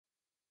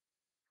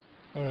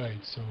Alright,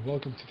 so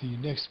welcome to the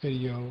next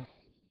video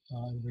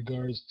in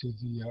regards to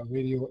the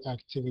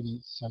radioactivity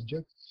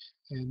subject.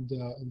 And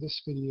in this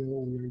video,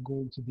 we're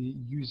going to be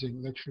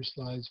using lecture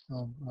slides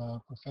from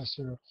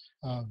Professor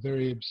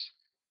Varieb's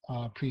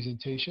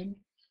presentation.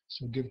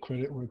 So give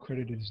credit where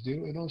credit is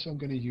due. And also I'm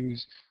going to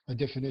use a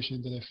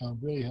definition that I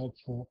found really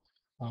helpful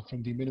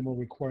from the minimal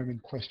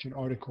requirement question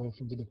article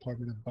from the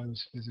Department of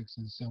Biophysics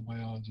and Cell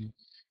Biology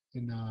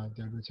in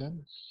Denver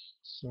 10.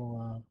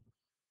 So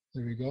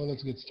there we go.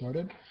 Let's get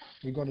started.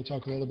 We're going to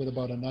talk a little bit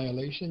about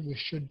annihilation. We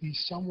should be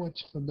somewhat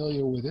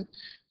familiar with it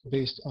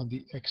based on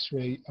the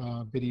X-ray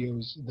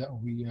videos that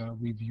we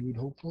reviewed,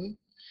 hopefully.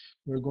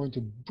 We're going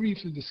to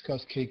briefly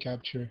discuss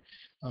K-capture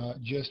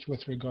just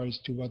with regards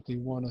to what they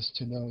want us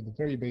to know, the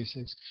very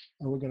basics.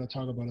 And we're going to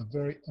talk about a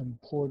very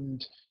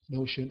important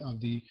notion of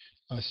the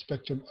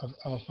spectrum of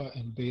alpha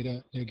and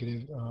beta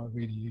negative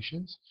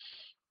radiations.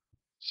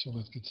 So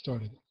let's get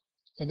started.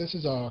 And this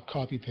is a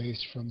copy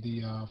paste from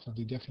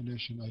the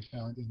definition I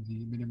found in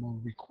the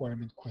minimal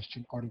requirement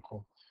question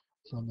article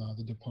from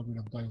the Department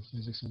of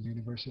Biophysics and the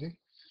university.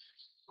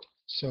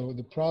 So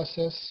the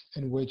process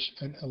in which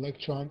an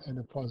electron and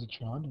a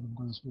positron, and I'm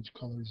going to switch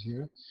colors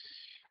here,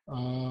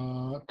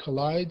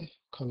 collide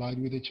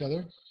with each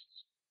other,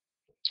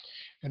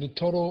 and the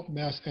total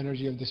mass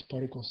energy of this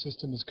particle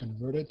system is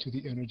converted to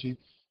the energy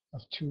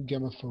of 2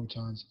 gamma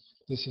photons.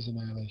 This is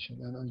annihilation.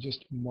 And I'll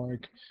just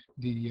mark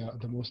the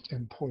most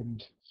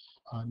important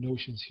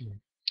notions here.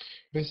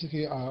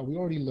 Basically, we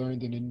already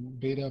learned that in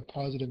beta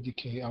positive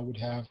decay, I would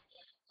have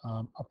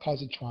a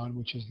positron,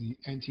 which is the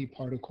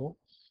antiparticle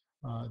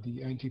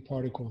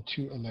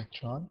to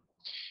electron,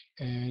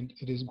 and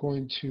it is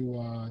going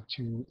to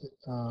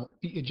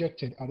be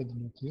ejected out of the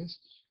nucleus,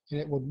 and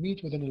it would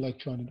meet with an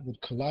electron, and it would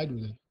collide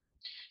with it,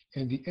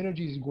 and the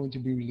energy is going to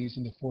be released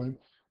in the form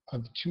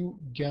of 2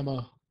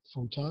 gamma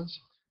photons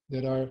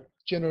that are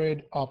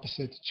generated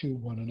opposite to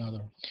one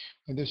another.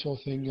 And this whole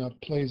thing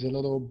plays a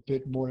little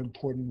bit more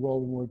important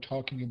role when we're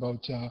talking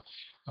about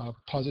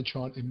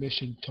positron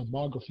emission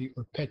tomography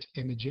or PET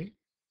imaging.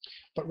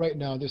 But right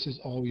now, this is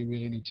all we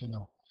really need to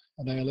know.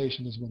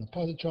 Annihilation is when a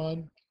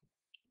positron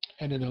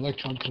and an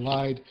electron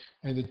collide,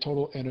 and the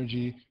total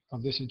energy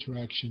of this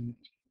interaction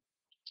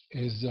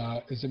is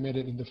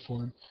emitted in the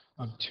form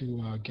of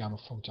 2 gamma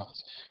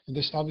photons. And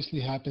this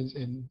obviously happens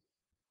in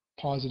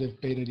positive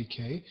beta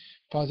decay.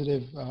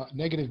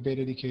 Negative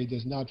beta decay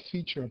does not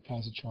feature a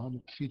positron,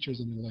 it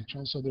features an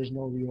electron, so there's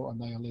no real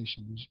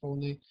annihilation. There's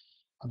only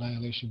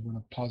annihilation when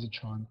a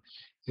positron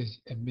is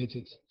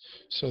emitted.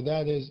 So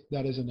that is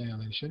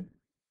annihilation.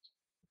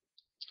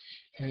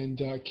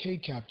 And K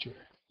capture.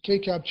 K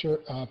capture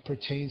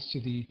pertains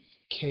to the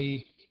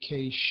K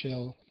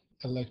shell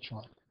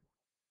electron.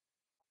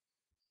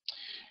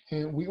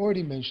 And we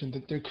already mentioned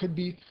that there could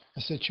be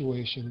a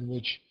situation in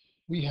which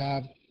we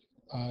have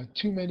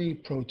too many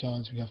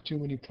protons, and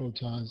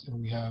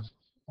we have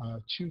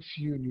too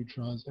few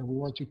neutrons, and we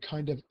want to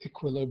kind of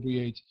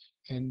equilibrate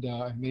and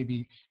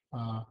maybe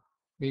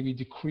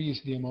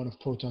decrease the amount of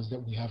protons that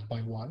we have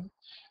by 1.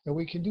 And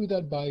we can do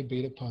that by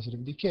beta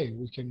positive decay.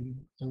 We can,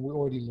 and we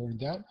already learned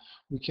that,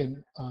 we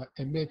can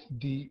emit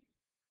the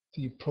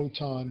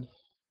proton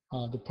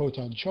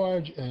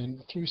charge,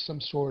 and through some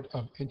sort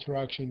of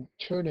interaction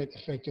turn it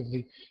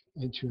effectively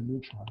into a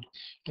neutron.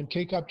 And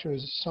K capture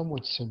is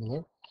somewhat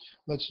similar.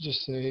 Let's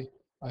just say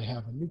I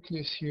have a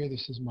nucleus here.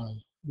 This is my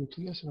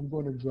nucleus, and I'm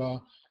going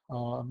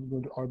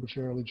to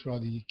arbitrarily draw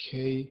the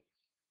K,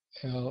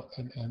 L,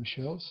 and M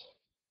shells.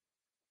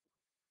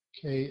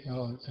 K,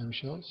 L, and M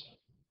shells.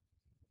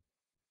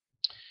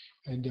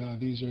 And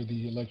these are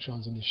the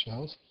electrons in the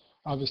shells.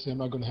 Obviously, I'm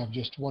not going to have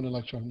just one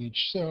electron in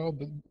each shell,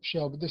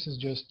 but this is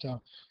just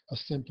a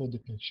simple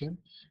depiction.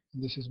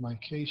 And this is my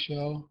K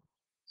shell,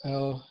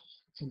 L,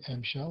 and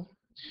M shell.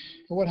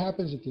 And what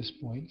happens at this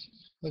point,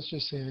 let's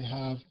just say I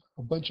have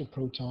a bunch of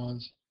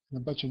protons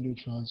and a bunch of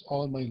neutrons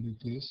all in my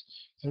nucleus,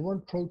 and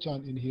one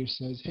proton in here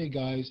says, hey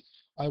guys,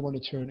 I want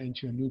to turn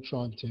into a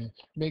neutron to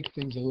make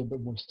things a little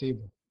bit more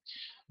stable.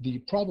 The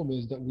problem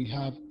is that we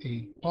have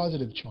a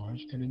positive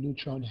charge and a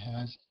neutron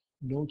has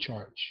no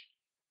charge.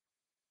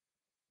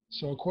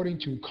 So according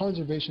to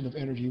conservation of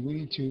energy, we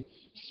need to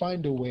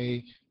find a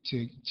way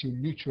to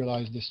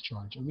neutralize this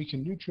charge. And we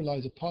can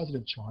neutralize a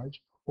positive charge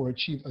or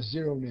achieve a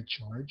zero net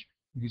charge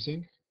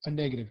using a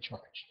negative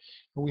charge.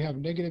 And we have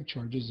negative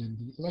charges in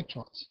the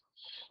electrons.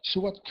 So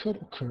what could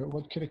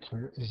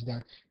occur is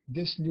that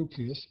this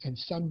nucleus and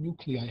some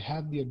nuclei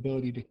have the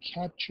ability to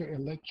capture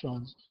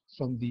electrons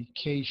from the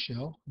K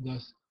shell,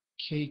 thus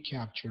K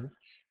capture,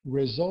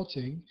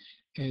 resulting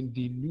in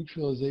the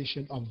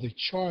neutralization of the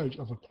charge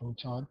of a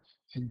proton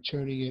and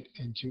turning it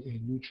into a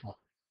neutron.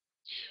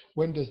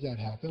 When does that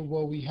happen?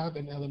 Well, we have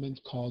an element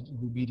called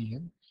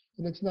rubidium,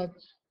 and it's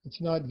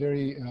not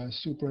very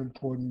super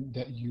important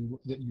that you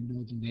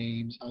know the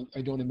names.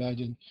 I don't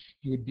imagine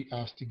you would be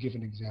asked to give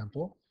an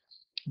example,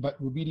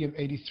 but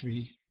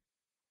rubidium-83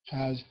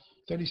 has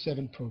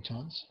 37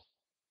 protons,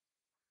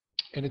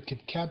 and it can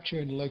capture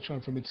an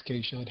electron from its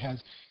K shell. It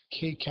has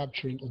K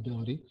capturing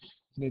ability,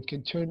 and it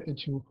can turn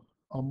into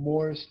a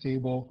more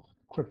stable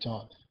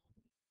krypton.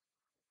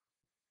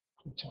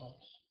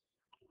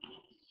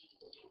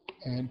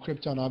 And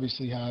krypton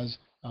obviously has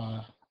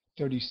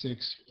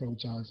 36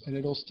 protons, and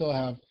it'll still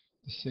have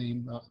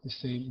the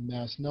same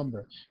mass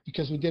number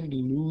because we didn't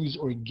lose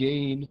or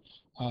gain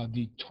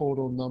the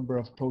total number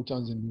of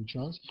protons and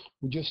neutrons.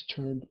 We just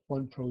turned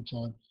one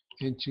proton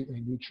into a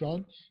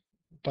neutron.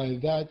 By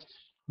that,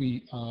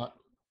 we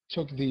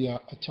took the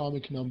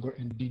atomic number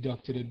and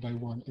deducted it by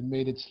 1 and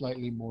made it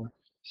slightly more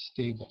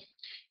stable.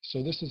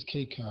 So this is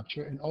K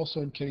capture, and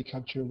also in K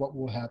capture what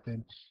will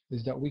happen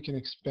is that we can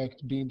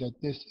expect, being that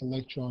this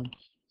electron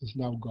is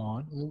now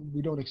gone,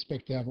 we don't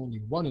expect to have only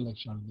one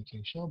electron in the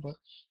K shell, but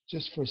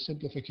just for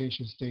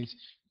simplification states,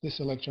 this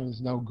electron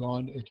is now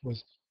gone. It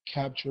was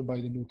captured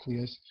by the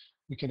nucleus.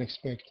 We can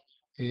expect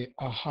a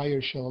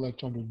higher shell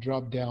electron to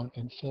drop down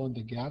and fill in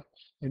the gap,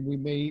 and we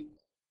may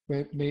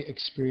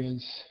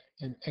experience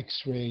an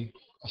X-ray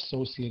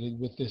associated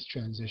with this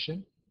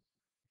transition.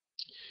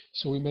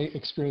 So we may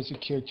experience a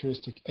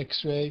characteristic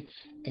X-ray,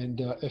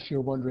 and if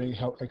you're wondering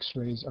how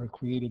X-rays are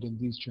created in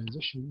these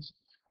transitions,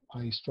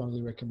 I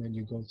strongly recommend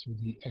you go through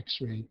the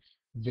X-ray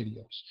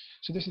videos.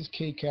 So this is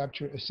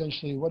K-capture.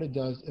 Essentially what it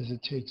does is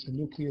it takes a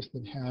nucleus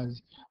that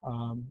has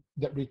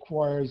that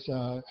requires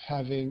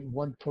having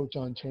one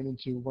proton turn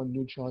into one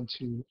neutron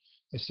to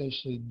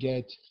essentially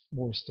get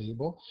more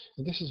stable.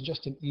 And this is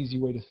just an easy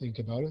way to think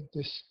about it.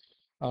 This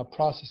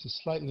process is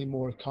slightly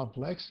more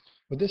complex,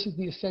 but this is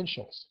the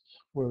essentials.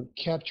 We're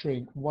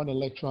capturing one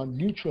electron,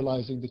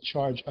 neutralizing the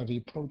charge of a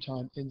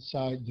proton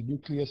inside the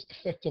nucleus,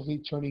 effectively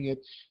turning it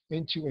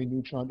into a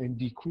neutron and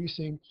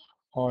decreasing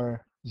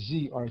our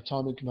Z, our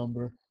atomic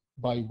number,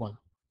 by 1.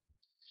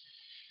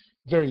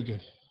 Very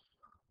good.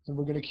 And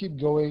we're going to keep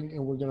going,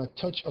 and we're going to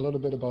touch a little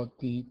bit about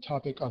the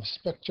topic of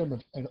spectrum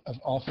of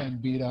alpha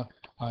and beta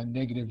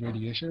negative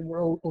radiation.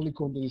 We're only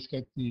going to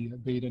discuss the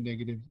beta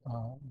negative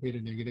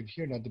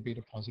here, not the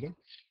beta positive,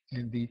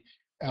 and the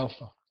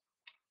alpha.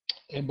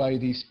 And by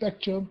the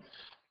spectrum,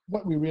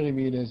 what we really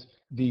mean is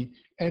the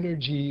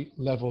energy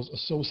levels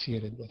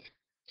associated with it.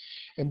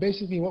 And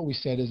basically what we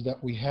said is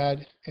that we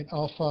had an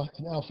alpha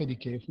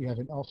decay. If we have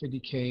an alpha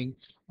decaying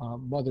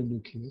mother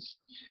nucleus,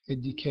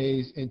 it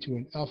decays into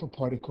an alpha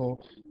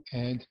particle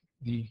and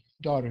the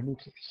daughter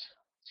nucleus.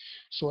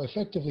 So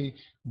effectively,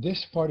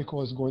 this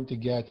particle is going to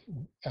get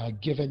a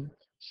given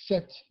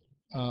set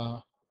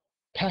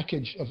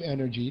package of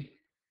energy,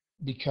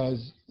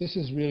 because this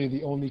is really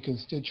the only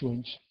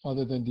constituent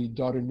other than the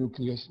daughter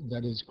nucleus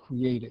that is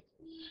created.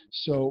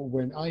 So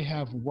when I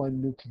have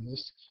one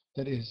nucleus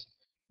that is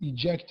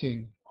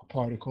ejecting a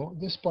particle,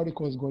 this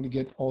particle is going to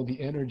get all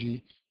the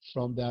energy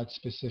from that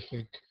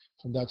specific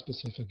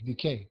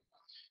decay.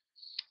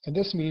 And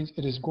this means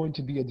it is going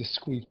to be a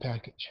discrete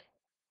package.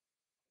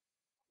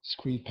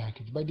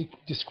 By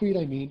discrete,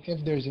 I mean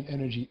if there's an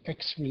energy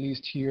X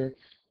released here,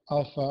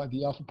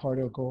 the alpha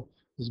particle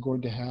is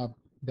going to have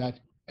that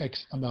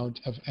X amount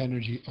of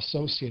energy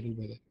associated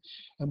with it.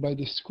 And by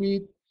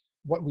discrete,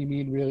 what we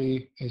mean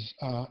really is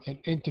an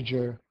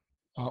integer,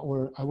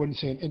 or I wouldn't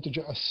say an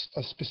integer,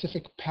 a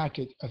specific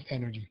packet of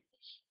energy.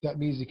 That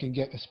means it can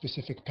get a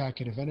specific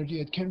packet of energy.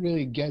 It can't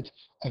really get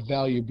a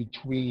value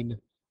between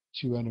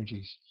two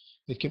energies.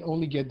 It can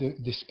only get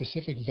the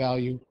specific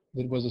value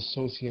that was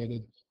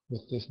associated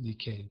with this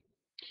decay.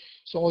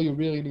 So all you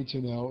really need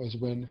to know is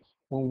when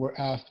we're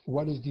asked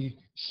what is the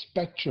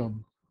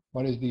spectrum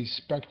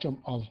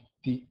of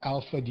the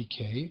alpha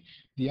decay,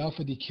 the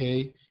alpha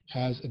decay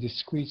has a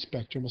discrete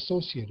spectrum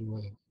associated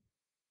with it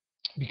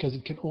because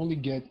it can only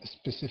get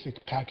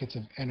specific packets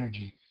of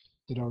energy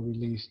that are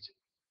released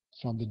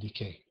from the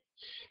decay.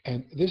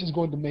 And this is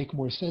going to make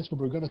more sense when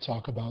we're going to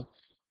talk about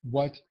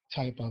what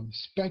type of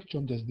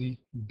spectrum does the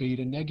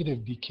beta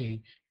negative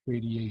decay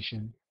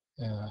radiation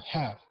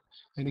have.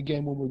 And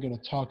again, when we're going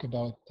to talk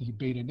about the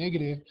beta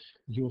negative,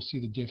 you'll see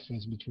the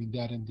difference between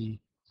that and the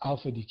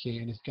alpha decay,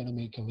 and it's going to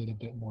make a little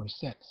bit more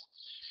sense.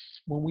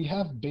 When we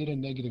have beta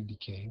negative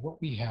decay,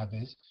 what we have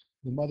is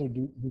the mother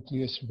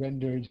nucleus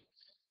rendered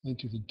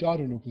into the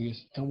daughter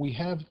nucleus, and we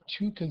have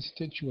two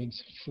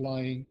constituents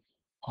flying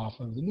off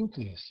of the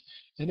nucleus.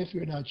 And if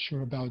you're not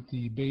sure about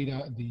the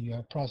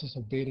process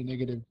of beta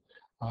negative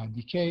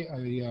decay,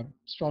 I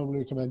strongly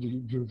recommend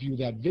you review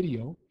that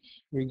video.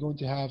 We're going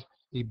to have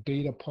a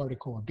beta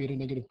particle, a beta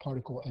negative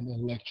particle, and an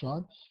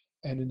electron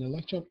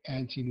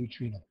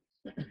antineutrino.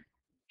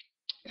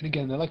 And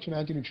again, the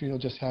electron antineutrino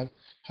just has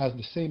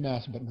the same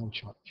mass but no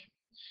charge.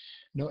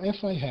 Now,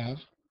 if I have,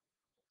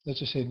 let's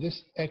just say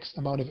this X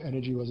amount of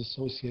energy was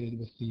associated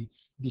with the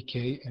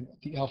decay and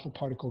the alpha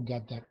particle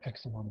got that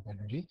X amount of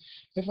energy.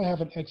 If I have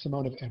an X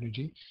amount of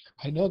energy,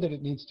 I know that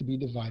it needs to be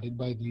divided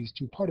by these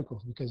two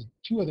particles because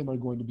two of them are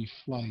going to be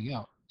flying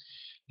out.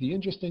 The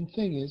interesting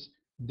thing is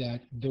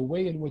that the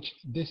way in which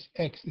this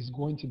X is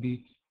going to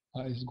be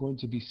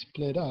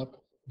split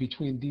up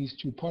between these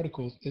two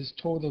particles is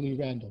totally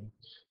random.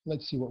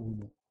 Let's see what we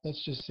do.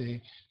 Let's just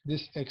say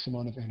this X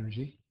amount of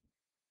energy.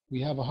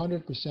 We have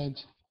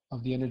 100%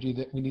 of the energy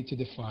that we need to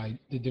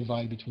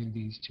divide between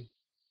these two.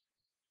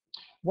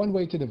 One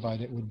way to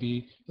divide it would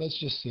be, let's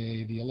just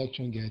say the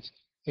electron gets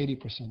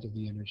 80% of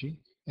the energy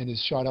and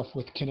is shot off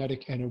with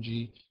kinetic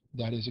energy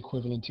that is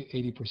equivalent to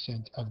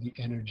 80% of the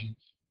energy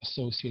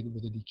associated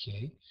with the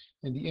decay,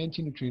 and the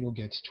antineutrino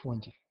gets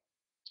 20.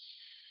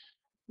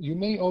 You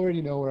may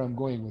already know where I'm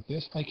going with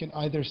this. I can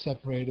either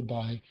separate it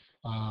by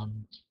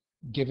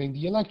giving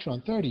the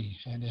electron 30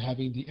 and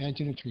having the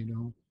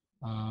antineutrino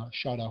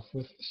shot off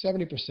with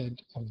 70%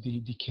 of the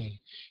decay.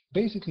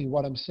 Basically,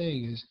 what I'm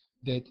saying is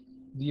that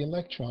the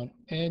electron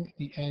and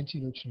the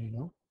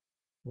antineutrino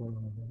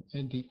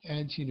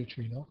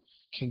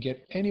can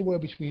get anywhere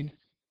between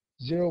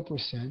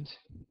 0%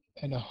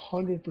 and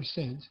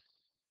 100%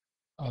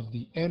 of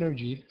the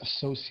energy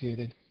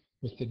associated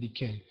with the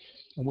decay.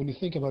 And when you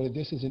think about it,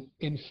 this is an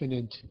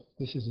infinite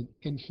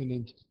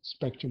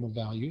spectrum of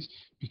values,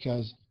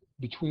 because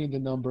between the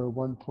number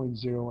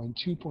 1.0 and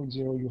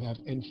 2.0, you have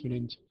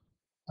infinite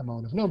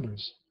amount of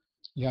numbers.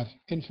 You have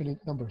infinite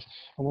numbers.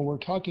 And when we're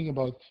talking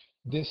about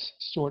this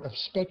sort of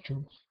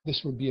spectrum,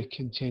 this would be a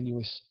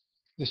continuous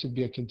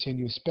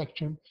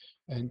spectrum.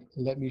 And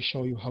let me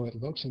show you how it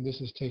looks. And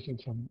this is taken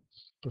from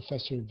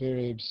Professor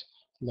Vereb's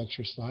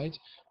lecture slides.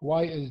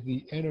 Why is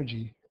the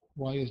energy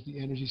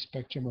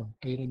spectrum of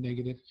beta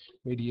negative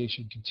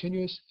radiation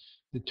continuous?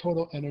 The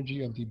total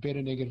energy of the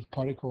beta negative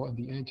particle and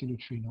the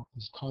antineutrino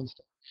is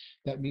constant.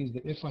 That means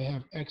that if I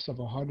have x of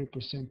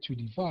 100% to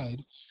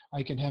divide,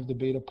 I can have the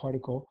beta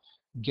particle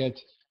get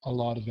a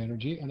lot of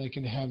energy, and I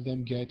can have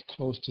them get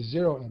close to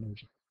zero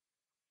energy.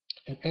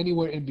 And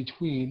anywhere in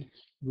between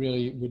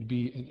really would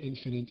be an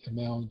infinite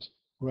amount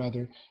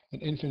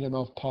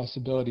of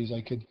possibilities.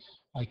 I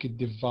could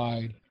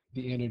divide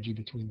the energy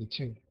between the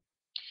two.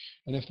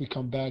 And if we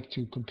come back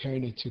to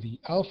comparing it to the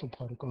alpha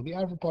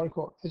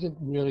particle isn't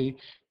really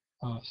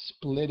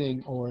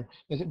splitting or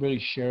isn't really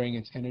sharing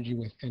its energy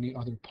with any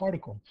other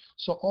particle.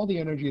 So all the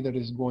energy that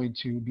is going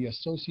to be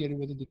associated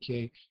with the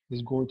decay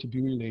is going to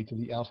be related to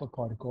the alpha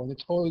particle, and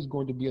it's always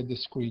going to be a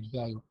discrete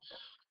value.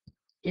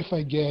 If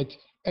I get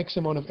X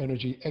amount of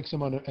energy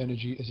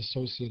is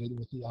associated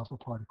with the alpha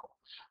particle.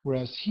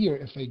 Whereas here,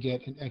 if I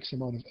get an X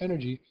amount of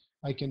energy,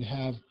 I can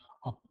have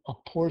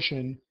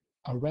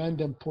a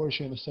random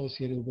portion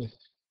associated with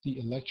the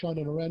electron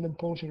and a random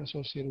portion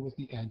associated with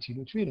the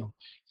antineutrino.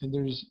 And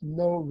there's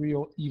no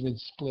real even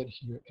split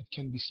here. It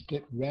can be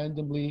split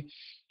randomly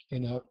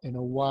in a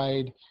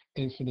wide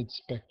infinite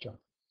spectrum.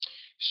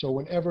 So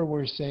whenever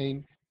we're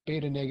saying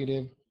beta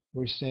negative,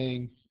 we're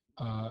saying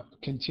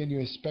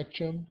continuous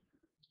spectrum.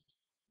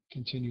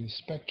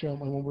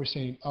 And when we're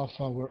saying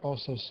alpha, we're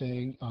also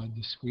saying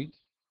discrete.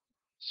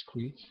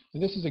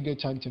 And this is a good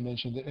time to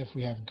mention that if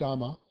we have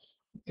gamma,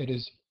 it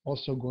is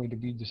also going to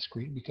be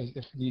discrete, because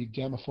if the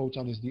gamma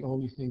photon is the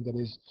only thing that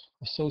is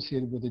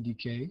associated with the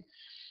decay,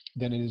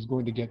 then it is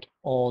going to get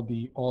all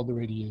the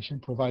radiation,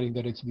 providing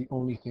that it's the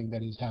only thing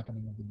that is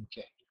happening in the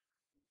decay.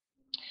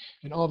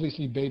 And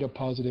obviously beta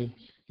positive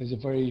is a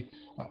very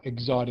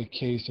exotic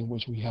case in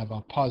which we have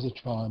a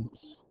positron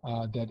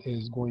that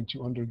is going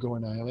to undergo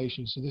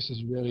annihilation. So this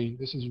is really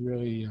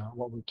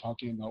what we're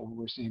talking about when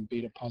we're saying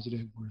beta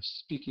positive. We're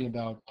speaking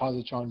about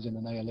positrons and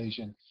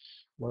annihilation.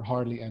 We're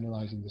hardly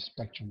analyzing the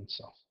spectrum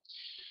itself.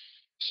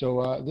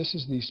 So this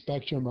is the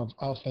spectrum of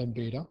alpha and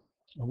beta.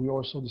 And we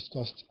also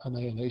discussed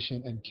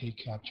annihilation and K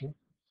capture.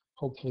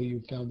 Hopefully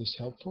you found this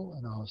helpful,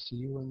 and I'll see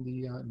you in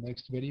the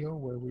next video,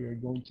 where we are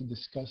going to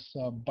discuss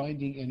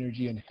binding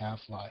energy and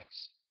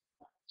half-lives.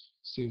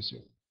 See you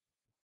soon.